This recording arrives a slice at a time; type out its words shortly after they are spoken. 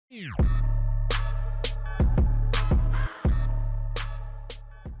Hey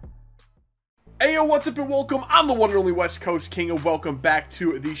yo, what's up and welcome. I'm the one and only West Coast King, and welcome back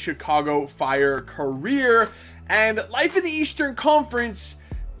to the Chicago Fire career. And life in the Eastern Conference,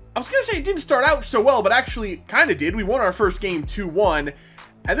 I was gonna say it didn't start out so well, but actually kind of did. We won our first game 2-1,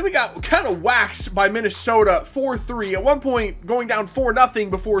 and then we got kind of waxed by Minnesota 4-3. At one point going down 4-0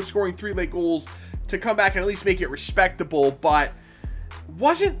 before scoring 3 late goals to come back and at least make it respectable, but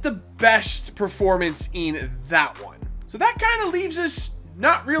wasn't the best performance in that one. So that kind of leaves us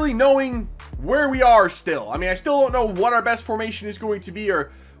not really knowing where we are still. I mean, I still don't know what our best formation is going to be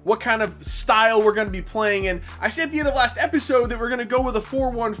or what kind of style we're going to be playing. And I said at the end of last episode that we're going to go with a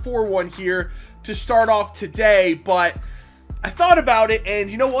 4-1-4-1 here to start off today, but I thought about it, and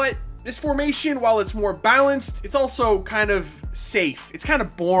you know what? This formation, while it's more balanced, it's also kind of safe. It's kind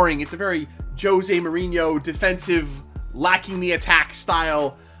of boring. It's a very Jose Mourinho defensive, lacking the attack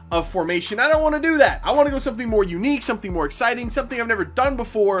style of formation. I don't want to do that. I want to go something more unique, something more exciting, something I've never done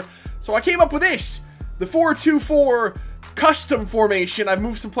before. So I came up with this, the 4-2-4 custom formation. I've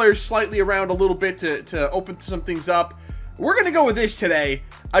moved some players slightly around a little bit to open some things up. We're going to go with this today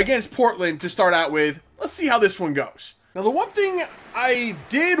against Portland to start out with. Let's see how this one goes. Now, the one thing I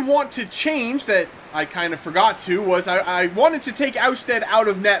did want to change that I kind of forgot to was I wanted to take Ousted out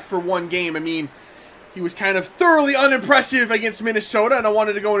of net for one game. I mean, he was kind of thoroughly unimpressive against Minnesota, and I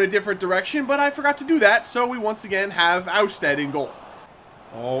wanted to go in a different direction, but I forgot to do that, so we once again have Ousted in goal.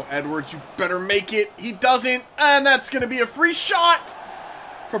 Oh, Edwards, you better make it. He doesn't, and that's going to be a free shot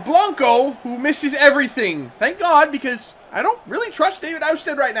for Blanco, who misses everything. Thank God, because I don't really trust David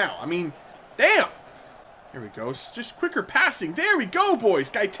Ousted right now. I mean, damn. Here we go. Just quicker passing. There we go, boys.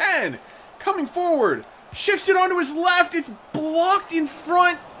 Guy 10 coming forward. Shifts it onto his left. It's blocked in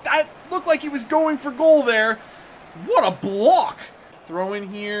front. That looked like he was going for goal there. What a block. Throw in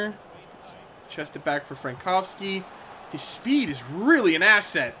here. Chest it back for Frankowski. His speed is really an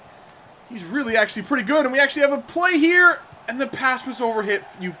asset. He's really actually pretty good. And we actually have a play here. And the pass was overhit.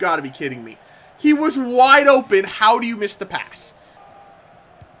 You've got to be kidding me. He was wide open. How do you miss the pass?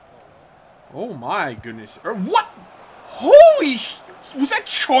 Oh my goodness. What? Holy sh... Was that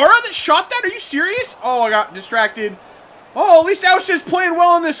Chara that shot that? Are you serious? Oh, I got distracted. Oh, at least Ousted's playing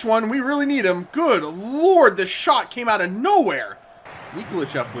well in this one. We really need him. Good Lord, the shot came out of nowhere.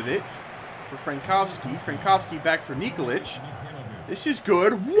 Nikolic up with it for Frankowski. Frankowski back for Nikolic. This is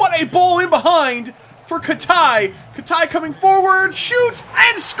good. What a ball in behind for Katai. Katai coming forward, shoots,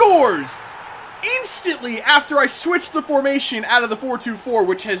 and scores! Instantly after I switched the formation out of the 4-2-4,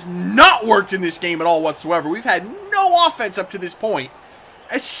 which has not worked in this game at all whatsoever. We've had no offense up to this point.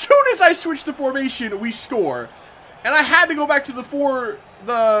 As soon as I switched the formation, we score. And I had to go back to the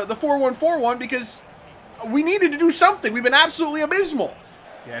 4-1-4-1 because we needed to do something. We've been absolutely abysmal.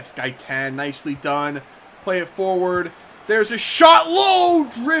 Yes, guy 10, nicely done. Play it forward. There's a shot low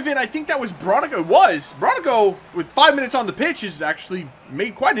driven. I think that was Bronico. It was. Bronico, with 5 minutes on the pitch, has actually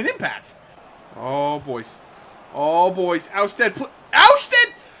made quite an impact. Oh, boys. Oh, boys. Ousted.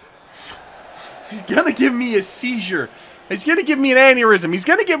 Ousted! He's going to give me a seizure. He's going to give me an aneurysm. He's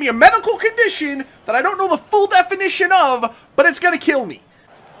going to give me a medical condition that I don't know the full definition of, but it's going to kill me.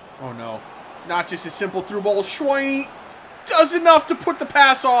 Oh, no. Not just a simple through ball. Schweini does enough to put the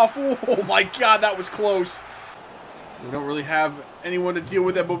pass off. Oh, my God. That was close. We don't really have anyone to deal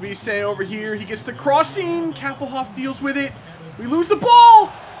with that. Bobise over here. He gets the crossing. Kappelhoff deals with it. We lose the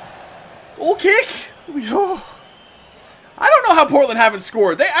ball. Goal kick. I don't know how Portland haven't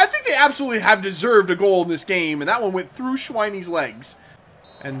scored. I think they absolutely have deserved a goal in this game, and that one went through Schweini's legs.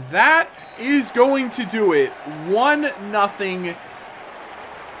 And that is going to do it. 1-0.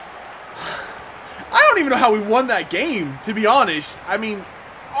 I don't even know how we won that game, to be honest. I mean,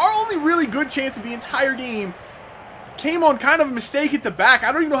 our only really good chance of the entire game came on kind of a mistake at the back.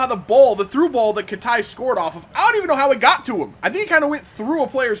 I don't even know how the through ball that Katai scored off of, I don't even know how it got to him. I think it kind of went through a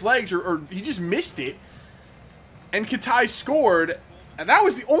player's legs, or he just missed it. And Katai scored, and that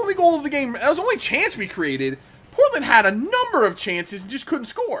was the only goal of the game. That was the only chance we created. Portland had a number of chances and just couldn't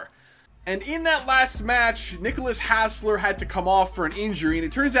score. And in that last match, Nicholas Hassler had to come off for an injury, and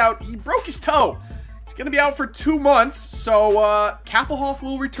it turns out he broke his toe. He's going to be out for 2 months, so Kappelhoff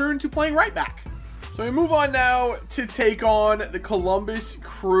will return to playing right back. So we move on now to take on the Columbus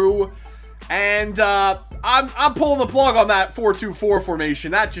Crew. And I'm pulling the plug on that 4-2-4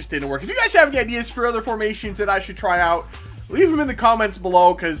 formation. That just didn't work. If you guys have any ideas for other formations that I should try out, leave them in the comments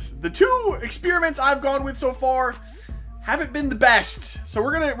below, because the 2 experiments I've gone with so far haven't been the best. So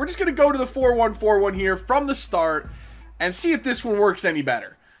we're just gonna go to the 4-1-4-1 here from the start and see if this one works any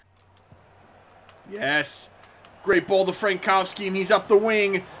better. Yes. Great ball to Frankowski, and he's up the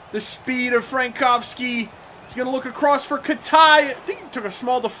wing. The speed of Frankowski. He's going to look across for Katai. I think he took a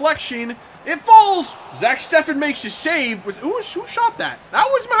small deflection. It falls. Zach Steffen makes his save. Who shot that? That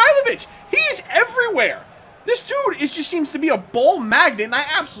was Mihailovic. He is everywhere. This dude just seems to be a ball magnet, and I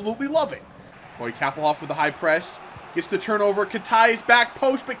absolutely love it. Boy, Kappelhoff with the high press. Gets the turnover. Katai's back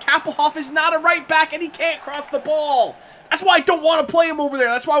post, but Kappelhoff is not a right back, and he can't cross the ball. That's why I don't want to play him over there.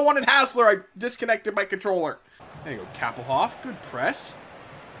 That's why I wanted Hassler. I disconnected my controller. There you go, Kappelhoff. Good press.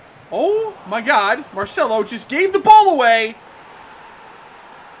 Oh, my God. Marcelo just gave the ball away.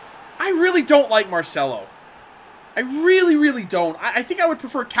 I really don't like Marcelo. I really, really don't. I think I would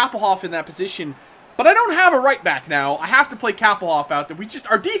prefer Kappelhoff in that position, but I don't have a right back now. I have to play Kappelhoff out there.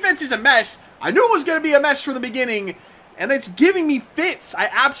 Our defense is a mess. I knew it was going to be a mess from the beginning, and it's giving me fits. I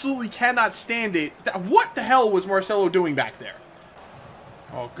absolutely cannot stand it. What the hell was Marcelo doing back there?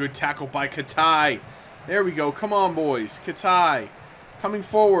 Oh, good tackle by Katai. There we go. Come on, boys. Katai coming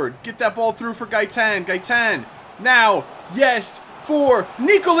forward. Get that ball through for Gaitan. Gaitan. Now, yes, for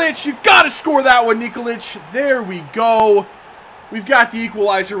Nikolic. You got to score that one, Nikolic. There we go. We've got the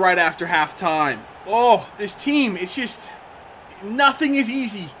equalizer right after halftime. Oh, this team, it's just, nothing is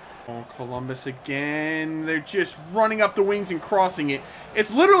easy. Oh, Columbus again. They're just running up the wings and crossing it.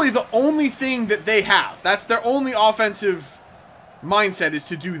 It's literally the only thing that they have. That's their only offensive mindset, is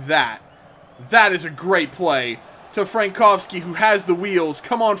to do that. That is a great play to Frankowski, who has the wheels.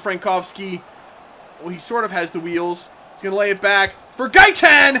 Come on, Frankowski. Well, he sort of has the wheels. He's going to lay it back for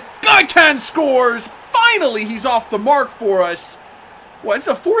Gaitan. Gaitan scores. Finally, he's off the mark for us. Well, it's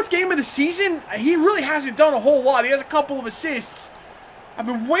the 4th game of the season. He really hasn't done a whole lot. He has a couple of assists. I've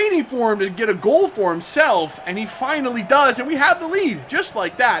been waiting for him to get a goal for himself, and he finally does, and we have the lead, just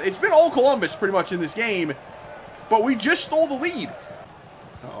like that. It's been all Columbus pretty much in this game, but we just stole the lead.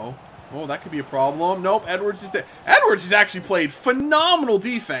 Uh-oh. Oh, that could be a problem. Nope, Edwards is there. Edwards has actually played phenomenal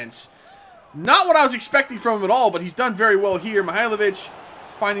defense. Not what I was expecting from him at all, but he's done very well here. Mihailovic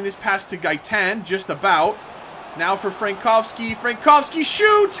finding this pass to Gaitan, just about. Now for Frankowski. Frankowski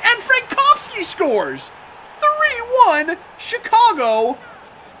shoots, and Frankowski scores! 3-1 Chicago.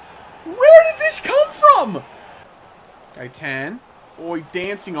 Where did this come from? Gaitan. Boy,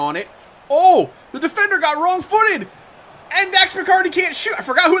 dancing on it. Oh, the defender got wrong-footed. And Dax McCarty can't shoot. I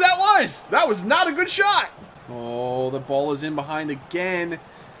forgot who that was. That was not a good shot. Oh, the ball is in behind again.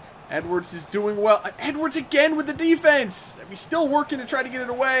 Edwards is doing well. Edwards again with the defense. He's still working to try to get it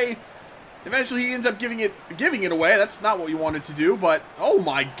away. Eventually, he ends up giving it away. That's not what we wanted to do, but oh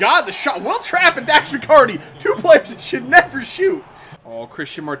my God, the shot. Will Trapp and Dax McCarty, 2 players that should never shoot. Oh,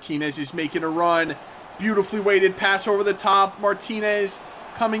 Christian Martinez is making a run. Beautifully weighted pass over the top. Martinez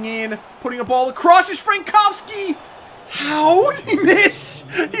coming in, putting a ball across. Is Frankowski. How did he miss?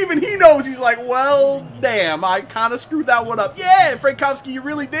 Even he knows. He's like, well, damn, I kind of screwed that one up. Yeah, Frankowski, you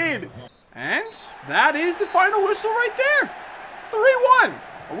really did. And that is the final whistle right there.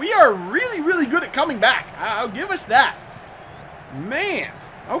 3-1. We are really, really good at coming back. I'll give us that. Man.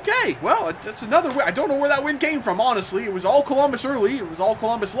 Okay, well, that's another win. I don't know where that win came from, honestly. It was all Columbus early. It was all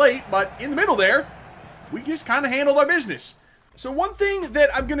Columbus late. But in the middle there, we just kind of handled our business. So one thing that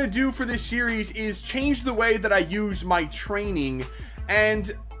I'm going to do for this series is change the way that I use my training.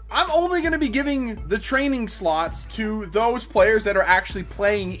 And I'm only going to be giving the training slots to those players that are actually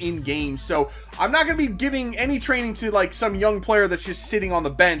playing in games. So I'm not going to be giving any training to like some young player that's just sitting on the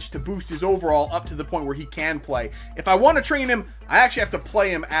bench to boost his overall up to the point where he can play. If I want to train him, I actually have to play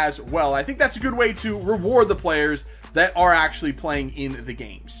him as well. I think that's a good way to reward the players that are actually playing in the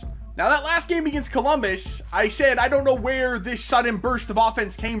games. Now that last game against Columbus, I said I don't know where this sudden burst of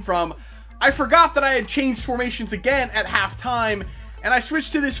offense came from. I forgot that I had changed formations again at halftime, and I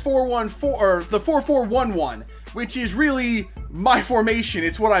switched to this 4-1-4, or the 4-4-1-1, which is really my formation.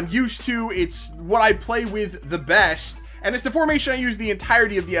 It's what I'm used to. It's what I play with the best, and it's the formation I use the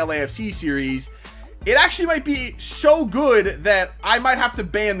entirety of the LAFC series. It actually might be so good that I might have to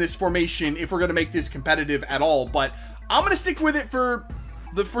ban this formation if we're going to make this competitive at all, but I'm going to stick with it for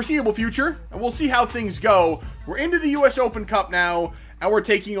the foreseeable future, and we'll see how things go. We're into the US Open Cup now, and we're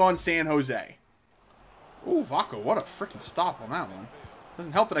taking on San Jose. Ooh, Vaca, what a freaking stop on that one.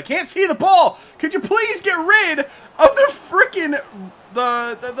 Doesn't help that I can't see the ball. Could you please get rid of the freaking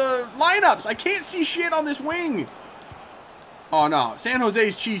the lineups? I can't see shit on this wing. Oh no, San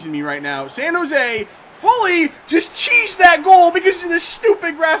Jose's cheesing me right now. San Jose fully just cheesed that goal because of the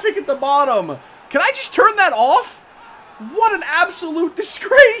stupid graphic at the bottom. Can I just turn that off? What an absolute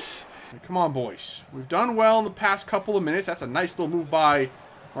disgrace. Come on, boys. We've done well in the past couple of minutes. That's a nice little move by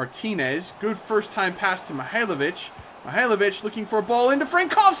Martinez. Good first time pass to Mihailovic. Mihailovic looking for a ball into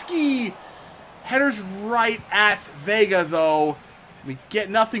Frankowski. Header's right at Vega, though. We get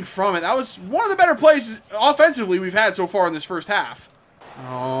nothing from it. That was one of the better plays offensively we've had so far in this first half.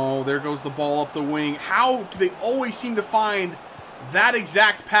 Oh, there goes the ball up the wing. How do they always seem to find that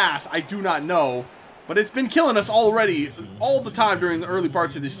exact pass? I do not know. But it's been killing us already, all the time during the early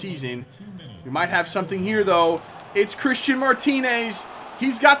parts of this season. We might have something here, though. It's Christian Martinez.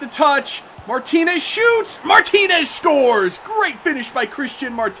 He's got the touch. Martinez shoots. Martinez scores. Great finish by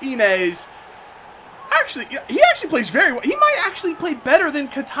Christian Martinez. Actually, he actually plays very well. He might actually play better than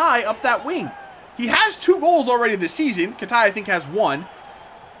Katai up that wing. He has 2 goals already this season. Katai, I think, has 1.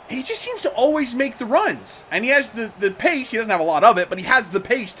 And he just seems to always make the runs. And he has the pace. He doesn't have a lot of it, but he has the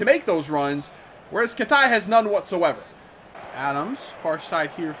pace to make those runs, whereas Katai has none whatsoever. Adams, far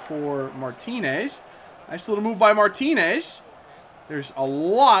side here for Martinez. Nice little move by Martinez. There's a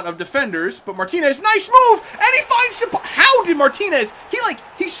lot of defenders, but Martinez, nice move! And he finds how did Martinez,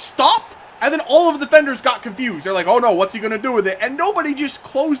 he stopped, and then all of the defenders got confused. They're like, oh no, what's he going to do with it? And nobody just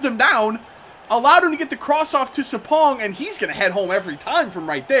closed him down, allowed him to get the cross off to Sapong, and he's going to head home every time from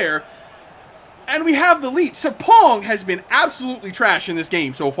right there. And we have the lead. Sapong has been absolutely trash in this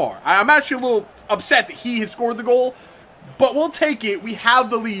game so far. I'm actually a little upset that he has scored the goal, but we'll take it. We have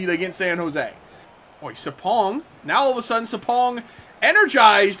the lead against San Jose. Boy, Sapong. Now all of a sudden, Sapong,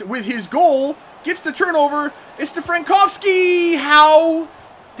 energized with his goal, gets the turnover. It's to Frankowski. How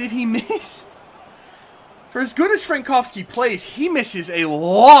did he miss? For as good as Frankowski plays, he misses a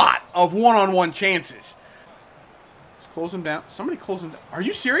lot of one-on-one chances. Let's close him down. Somebody close him down. Are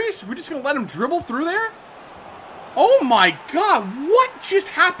you serious? We're just going to let him dribble through there? Oh my God, what just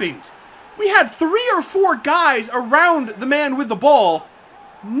happened? We had 3 or 4 guys around the man with the ball.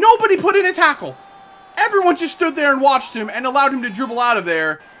 Nobody put in a tackle. Everyone just stood there and watched him and allowed him to dribble out of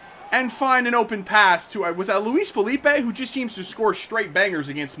there and find an open pass to, was that Luis Felipe, who just seems to score straight bangers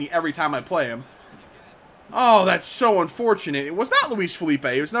against me every time I play him. Oh, that's so unfortunate. It was not Luis Felipe.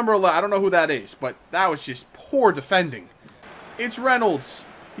 It was number 11. I don't know who that is, but that was just poor defending. It's Reynolds.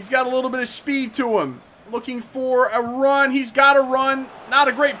 He's got a little bit of speed to him. Looking for a run. He's got a run. Not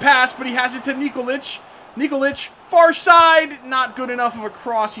a great pass, but he has it to Nikolic. Nikolic, far side. Not good enough of a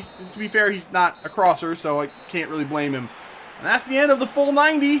cross. To be fair, he's not a crosser, so I can't really blame him. And that's the end of the full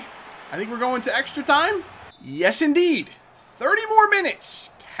 90. I think we're going to extra time. Yes, indeed. 30 more minutes.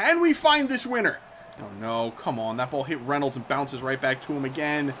 Can we find this winner? Oh, no. Come on. That ball hit Reynolds and bounces right back to him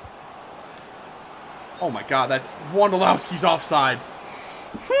again. Oh, my God. That's Wondolowski's offside.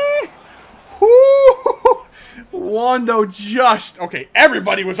 Wando just... Okay,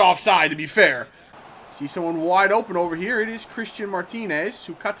 everybody was offside, to be fair. See someone wide open over here. It is Christian Martinez,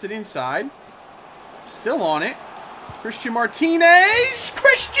 who cuts it inside. Still on it. Christian Martinez!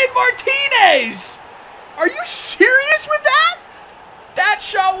 Christian Martinez! Are you serious with that? That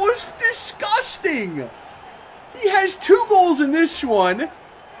shot was disgusting. He has 2 goals in this one.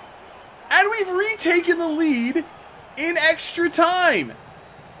 And we've retaken the lead in extra time.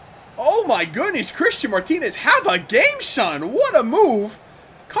 Oh my goodness, Christian Martinez, have a game, son. What a move.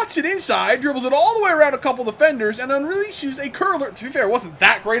 Cuts it inside, dribbles it all the way around a couple defenders, and unleashes a curler. To be fair, it wasn't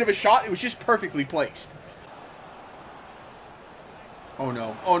that great of a shot. It was just perfectly placed. Oh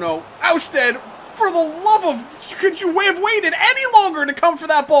no, oh no. Ousted, for the love of... Could you have waited any longer to come for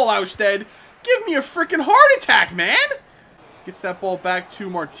that ball, Ousted? Give me a freaking heart attack, man. Gets that ball back to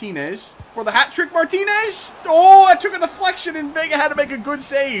Martinez. For the hat trick, Martinez. Oh, that took a deflection, and Vega had to make a good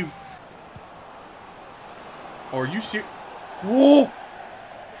save. Or you see... Oh!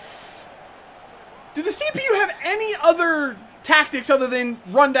 Do the CPU have any other tactics other than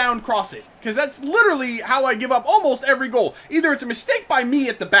run down, cross it? Because that's literally how I give up almost every goal. Either it's a mistake by me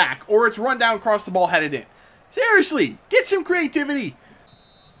at the back, or it's run down, cross the ball, headed in. Seriously, get some creativity.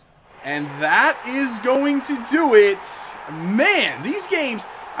 And that is going to do it. Man, these games,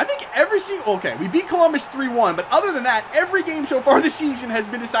 I think every single... Okay, we beat Columbus 3-1, but other than that, every game so far this season has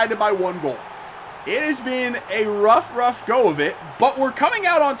been decided by 1 goal. It has been a rough go of it, but we're coming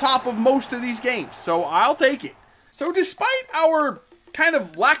out on top of most of these games, so I'll take it. So despite our kind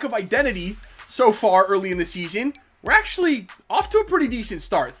of lack of identity so far early in the season, we're actually off to a pretty decent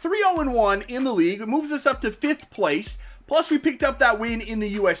start. 3-0-1 in the league. It moves us up to 5th place. Plus, we picked up that win in the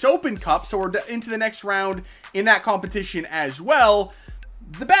US Open Cup, so we're into the next round in that competition as well.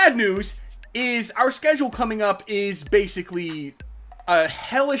 The bad news is our schedule coming up is basically a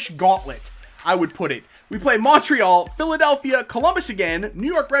hellish gauntlet, I would put it. We play Montreal, Philadelphia, Columbus again,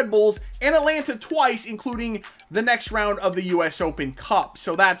 New York Red Bulls, and Atlanta twice, including the next round of the US Open Cup.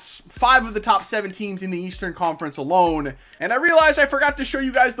 So that's 5 of the top 7 teams in the Eastern Conference alone. And I realized I forgot to show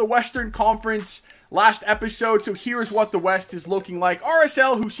you guys the Western Conference last episode. So here's what the West is looking like.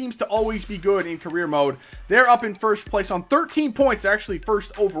 RSL, who seems to always be good in career mode, they're up in first place on 13 points. They're actually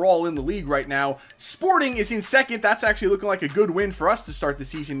first overall in the league right now. Sporting is in second. That's actually looking like a good win for us to start the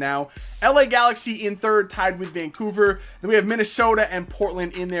season now. LA Galaxy in third, tied with Vancouver. Then we have Minnesota and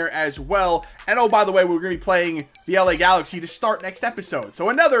Portland in there as well. And oh, by the way, we're going to be playing the LA Galaxy to start next episode. So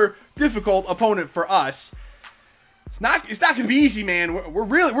another difficult opponent for us. It's not going to be easy, man. We're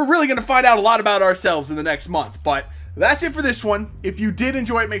really going to find out a lot about ourselves in the next month. But that's it for this one. If you did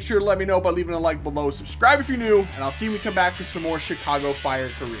enjoy it, make sure to let me know by leaving a like below. Subscribe if you're new, and I'll see you when we come back for some more Chicago Fire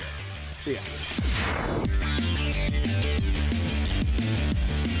career. See ya.